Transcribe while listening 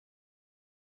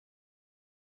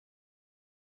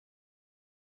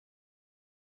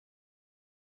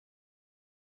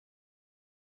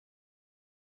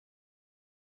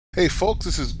Hey folks,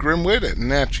 this is Grimwit at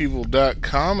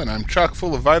natchevil.com, and I'm chock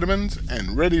full of vitamins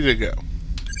and ready to go.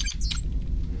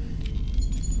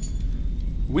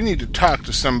 We need to talk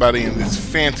to somebody in this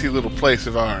fancy little place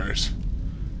of ours.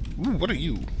 Ooh, what are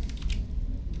you?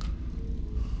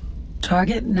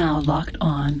 Target now locked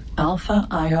on. Alpha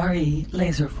IRE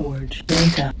Laser Forge.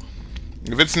 Data.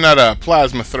 If it's not a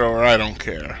plasma thrower, I don't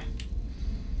care.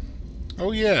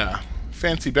 Oh yeah,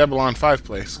 fancy Babylon 5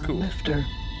 place. Cool. Lifter.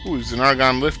 Ooh, he's an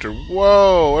Argon lifter.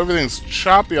 Whoa, everything's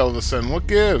choppy all of a sudden. What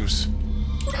gives?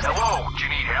 Hello, do you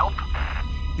need help?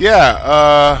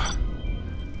 Yeah,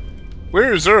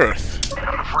 where's Earth?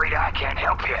 I'm afraid I can't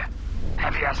help you.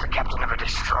 Have you asked the captain of a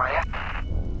destroyer?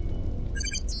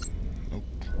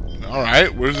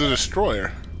 Alright, where's the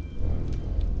destroyer?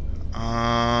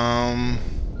 I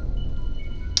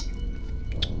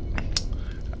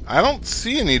don't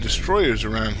see any destroyers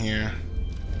around here.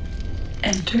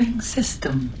 Entering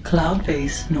system. Cloud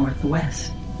base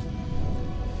northwest.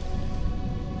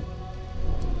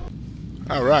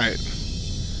 Alright.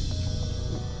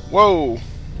 Whoa!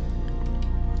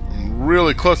 I'm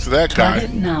really close to that guy.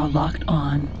 Target now locked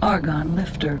on. Argon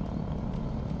lifter.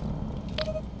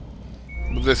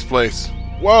 This place.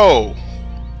 Whoa!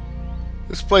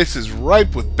 This place is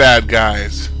ripe with bad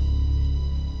guys.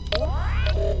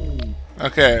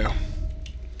 Okay.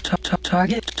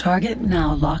 Target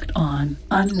now locked on.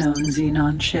 Unknown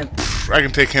Xenon ship. I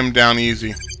can take him down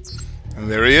easy. And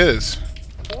there he is.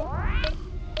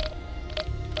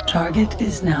 Target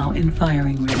is now in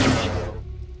firing range.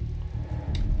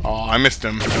 Oh, I missed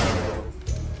him.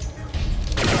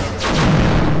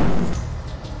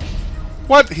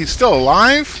 What? He's still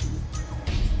alive?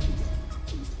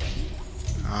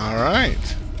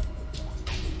 Alright.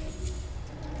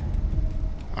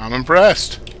 I'm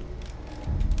impressed.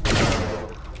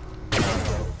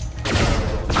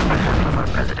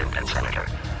 President and Senator,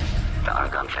 the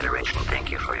Argon Federation thank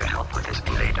you for your help with this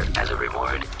invader. As a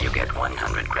reward, you get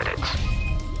 100 credits.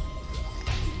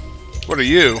 What are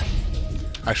you?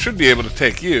 I should be able to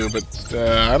take you, but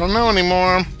I don't know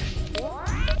anymore.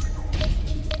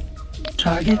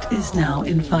 Target is now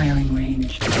in firing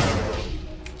range.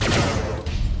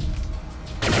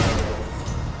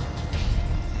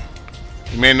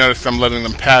 You may notice I'm letting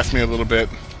them pass me a little bit.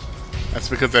 That's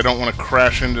because I don't want to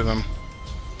crash into them.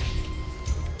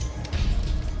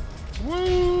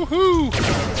 Woohoo!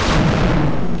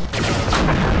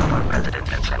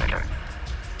 President and Senator,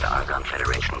 the Argon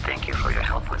Federation thank you for your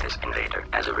help with this invader.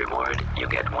 As a reward, you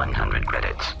get 100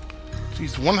 credits.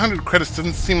 Geez, 100 credits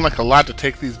doesn't seem like a lot to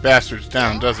take these bastards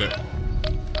down, does it?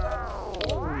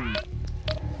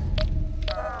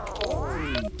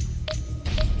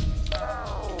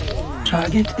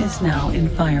 Target is now in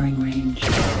firing range.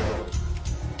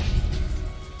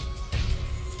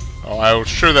 Oh, I was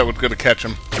sure that was going to catch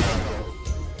him.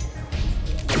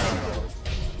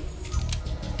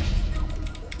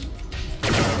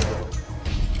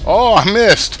 Oh, I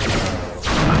missed!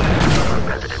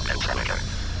 President and Senator,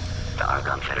 the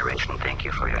Argon Federation thank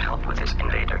you for your help with this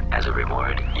invader. As a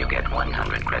reward, you get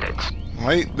 100 credits.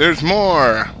 Wait, there's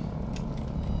more!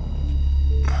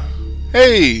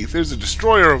 Hey, there's a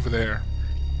destroyer over there.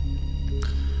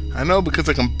 I know because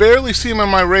I can barely see him on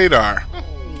my radar.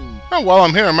 Oh, while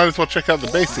I'm here, I might as well check out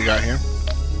the base they got here.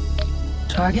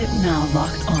 Target now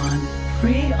locked on.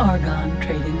 Free Argon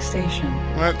trading station.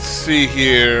 Let's see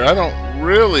here. I don't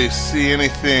really see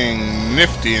anything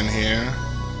nifty in here.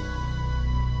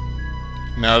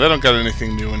 No, they don't got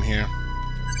anything new in here.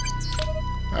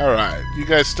 Alright, you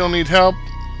guys still need help?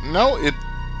 No, it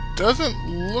doesn't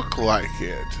look like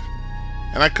it.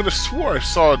 And I could have swore I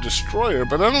saw a destroyer,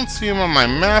 but I don't see him on my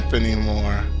map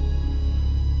anymore.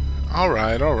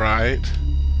 Alright, alright.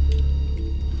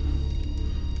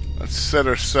 Let's set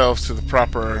ourselves to the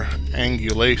proper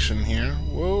angulation here.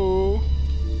 Whoa.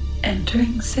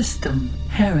 Entering system.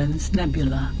 Heron's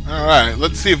Nebula. Alright,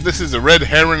 let's see if this is a red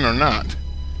heron or not.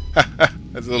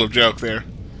 That's a little joke there.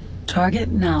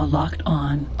 Target now locked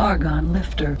on. Argon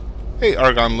lifter. Hey,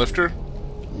 Argon lifter.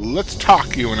 Let's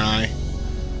talk, you and I.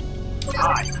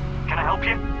 Hi, can I help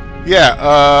you? Yeah,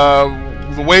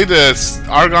 the way to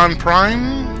Argon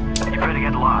Prime? You better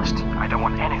get lost. I don't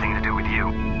want anything to do with you.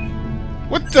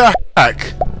 What the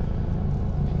heck?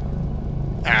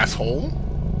 Asshole.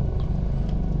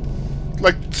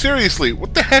 Like, seriously,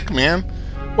 what the heck, man?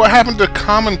 What happened to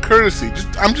common courtesy?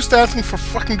 I'm just asking for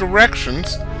fucking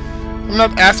directions. I'm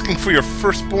not asking for your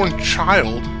firstborn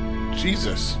child.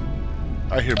 Jesus.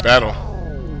 I hear battle.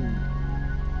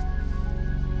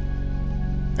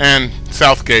 And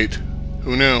Southgate.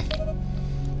 Who knew?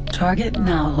 Target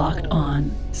now locked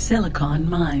on. Silicon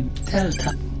mine.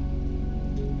 Delta.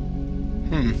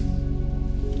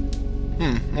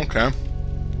 Okay.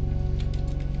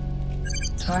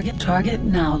 Target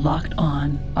now locked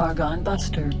on. Argon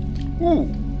Buster. Ooh,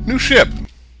 new ship.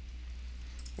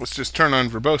 Let's just turn on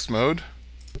verbose mode.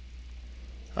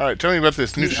 Alright, tell me about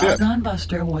this new ship. The Argon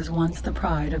Buster was once the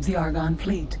pride of the Argon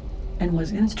fleet, and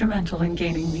was instrumental in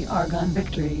gaining the Argon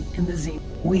victory in the Z.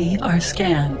 We are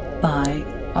scanned by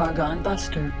Argon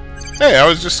Buster. Hey, I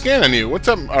was just scanning you. What's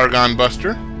up, Argon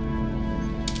Buster?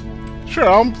 Sure,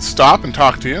 I'll stop and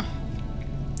talk to you.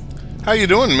 How you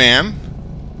doing, man?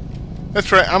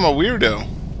 That's right, I'm a weirdo.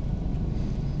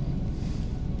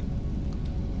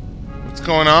 What's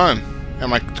going on?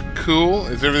 Am I cool?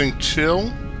 Is everything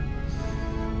chill?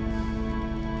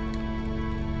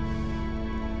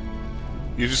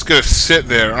 You're just gonna sit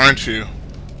there, aren't you?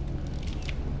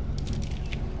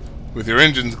 With your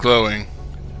engines glowing.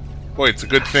 Boy, it's a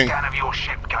good thing. The scan of your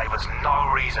ship gave us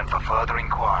no reason for further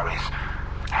inquiries.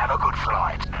 Have a good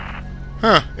flight.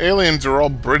 Huh, aliens are all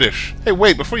British. Hey,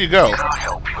 wait, before you go. Can I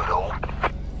help you at all?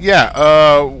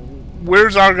 Yeah,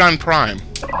 where's Argon Prime?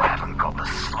 I haven't got the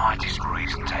slightest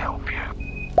reason to help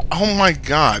you. Oh my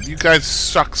god, you guys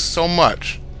suck so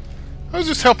much. I was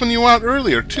just helping you out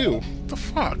earlier, too. What the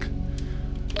fuck?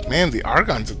 Man, the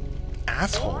Argons are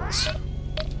assholes.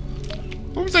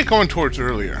 What was I going towards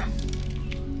earlier?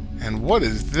 And what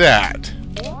is that?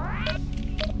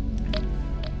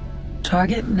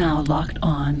 Target now locked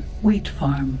on. Wheat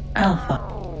Farm Alpha.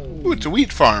 Ooh, it's a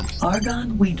wheat farm.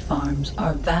 Argon wheat farms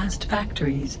are vast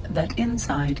factories that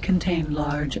inside contain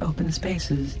large open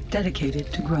spaces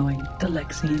dedicated to growing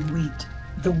Delexian wheat.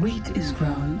 The wheat is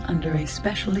grown under a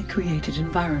specially created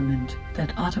environment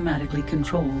that automatically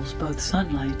controls both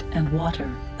sunlight and water,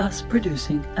 thus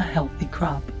producing a healthy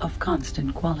crop of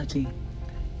constant quality.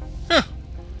 Huh.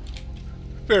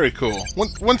 Very cool.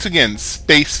 Once again,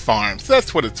 space farms.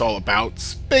 That's what it's all about.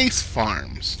 Space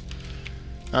farms.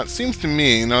 Now, it seems to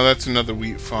me... No, that's another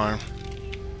wheat farm.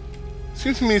 It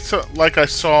seems to me like I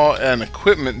saw an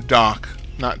equipment dock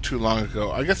not too long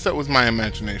ago. I guess that was my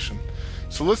imagination.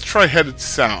 So let's try headed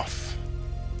south.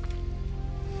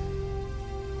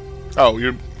 Oh,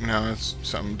 you're... No, that's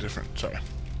something different. Sorry.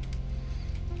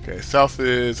 Okay, south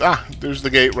is... Ah, there's the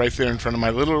gate right there in front of my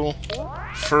little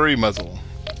furry muzzle.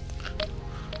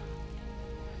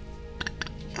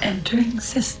 Entering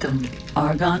system.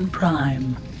 Argon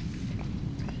Prime.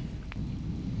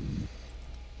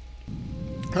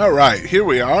 Alright, here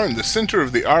we are in the center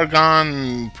of the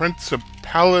Argon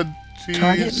Principalities.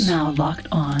 Target now locked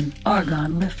on.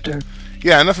 Argon Lifter.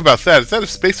 Yeah, enough about that. Is that a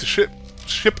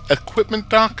ship equipment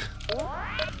dock?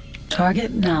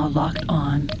 Target now locked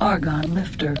on. Argon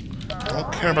Lifter. I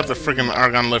don't care about the friggin'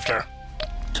 Argon Lifter.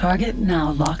 Target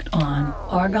now locked on.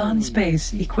 Argon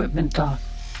Space Equipment Dock.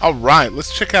 Alright,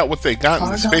 let's check out what they got in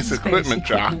the Argon space equipment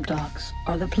dock. docks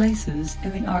are the places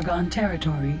in the Argon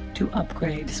territory to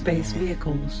upgrade space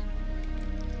vehicles.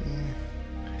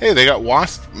 Hey, they got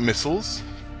Wasp missiles.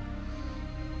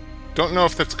 Don't know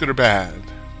if that's good or bad.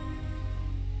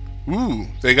 Ooh,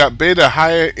 they got beta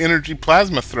high energy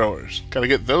plasma throwers. Gotta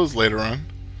get those later on.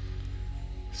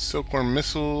 Silkworm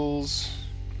missiles.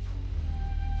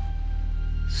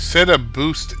 Set a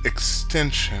boost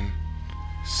extension.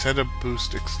 Set a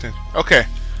boost extension. Okay.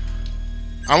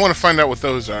 I want to find out what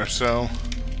those are, so...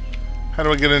 How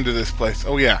do I get into this place?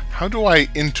 Oh yeah, how do I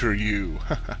enter you?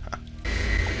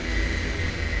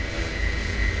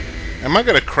 Am I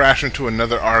gonna crash into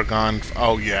another Argon?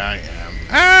 Oh yeah, I am.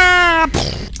 Ah!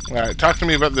 Alright, talk to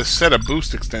me about this set a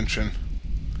boost extension.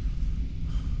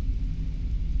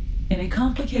 In a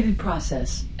complicated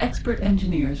process, expert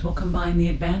engineers will combine the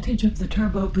advantage of the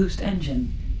turbo boost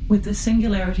engine with the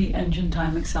Singularity Engine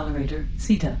Time Accelerator,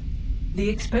 CETA. The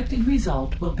expected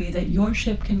result will be that your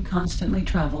ship can constantly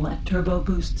travel at turbo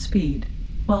boost speed,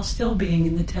 while still being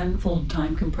in the tenfold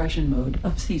time compression mode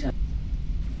of CETA.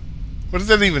 What does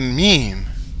that even mean?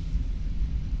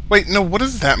 Wait, no, what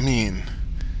does that mean?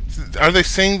 Are they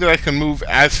saying that I can move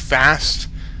as fast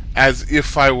as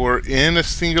if I were in a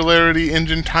Singularity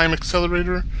Engine Time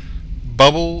Accelerator?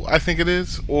 Bubble, I think it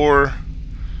is? Or...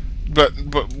 But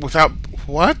without...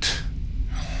 What?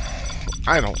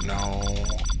 I don't know.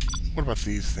 What about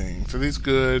these things? Are these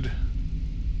good?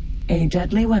 A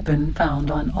deadly weapon found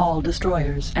on all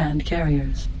destroyers and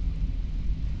carriers.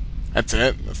 That's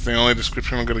it? That's the only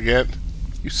description I'm gonna get?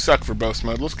 You suck, verbose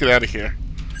mode. Let's get out of here.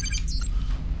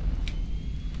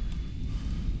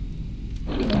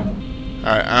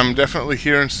 Alright, I'm definitely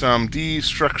hearing some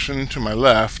destruction to my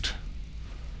left.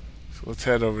 So let's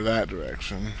head over that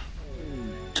direction.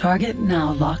 Target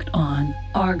now locked on.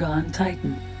 Argon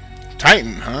Titan.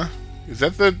 Titan, huh? Is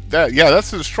that yeah,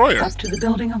 that's the destroyer. Up to the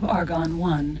building of Argon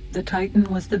 1, the Titan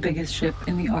was the biggest ship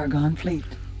in the Argon fleet.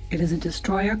 It is a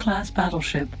destroyer-class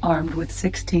battleship armed with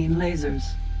 16 lasers.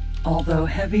 Although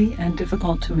heavy and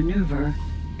difficult to maneuver,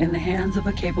 in the hands of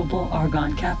a capable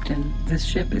Argon captain, this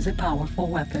ship is a powerful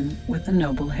weapon with a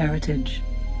noble heritage.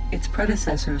 Its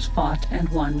predecessors fought and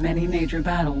won many major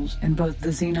battles in both the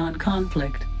Xenon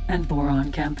conflict and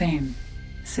Boron campaign.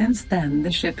 Since then,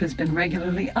 the ship has been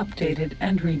regularly updated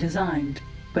and redesigned,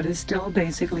 but is still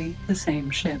basically the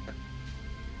same ship.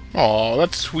 Oh,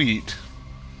 that's sweet.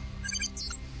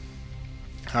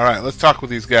 Alright, let's talk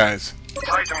with these guys.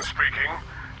 Titan speaking.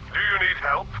 Do you need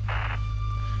help?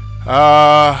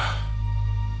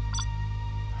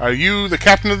 Are you the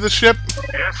captain of this ship?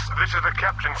 Yes, this is the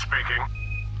captain speaking.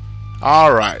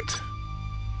 Alright.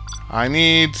 I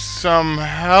need some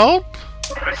help?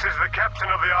 This is the captain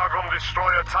of the Argon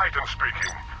destroyer Titan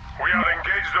speaking. We are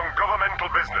engaged on governmental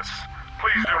business.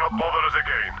 Please do not bother us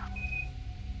again.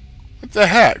 What the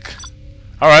heck?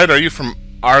 Alright, are you from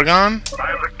Argon?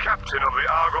 I am the captain of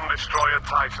the Argon destroyer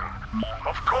Titan.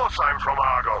 Of course I'm from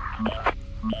Argon.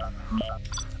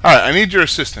 Alright, I need your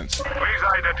assistance. Please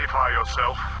identify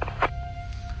yourself.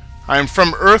 I am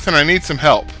from Earth and I need some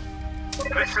help.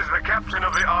 This is the captain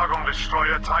of the Argon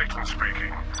destroyer Titan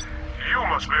speaking. You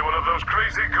must be one of those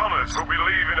crazy gunners who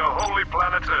believe in a holy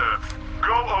planet Earth.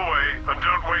 Go away and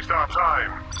don't waste our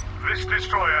time. This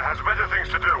destroyer has better things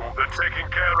to do than taking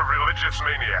care of religious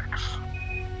maniacs.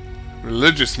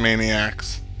 Religious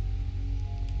maniacs.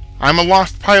 I'm a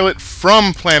lost pilot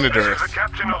from planet This Earth. is the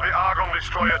captain of the Argon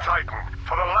destroyer Titan.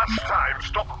 For the last time,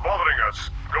 stop bothering us.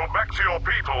 Go back to your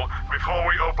people before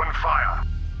we open fire.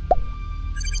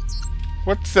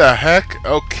 What the heck?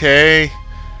 Okay.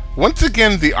 Once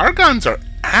again, the Argons are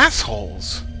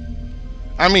assholes.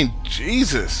 I mean,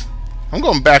 Jesus. I'm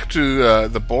going back to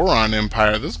the Boron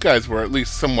Empire. Those guys were at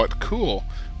least somewhat cool.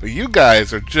 But you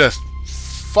guys are just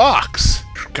fucks.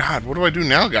 God, what do I do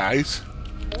now, guys?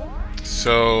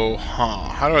 So,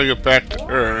 how do I get back to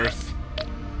Earth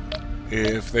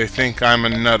if they think I'm a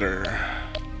nutter?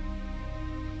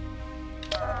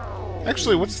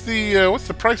 Actually, what's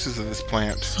the prices of this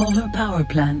plant? Solar power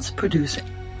plants produce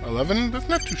 11? That's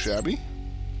not too shabby.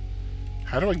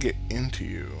 How do I get into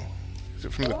you? Is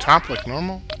it from the top like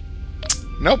normal?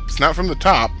 Nope, it's not from the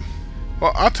top.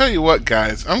 Well, I'll tell you what,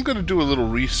 guys. I'm going to do a little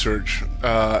research,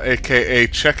 aka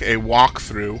check a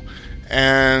walkthrough,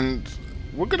 and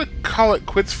we're going to call it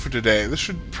quits for today. This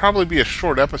should probably be a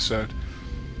short episode.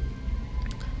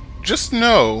 Just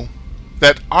know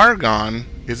that Argon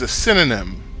is a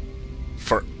synonym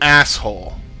for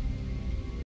asshole.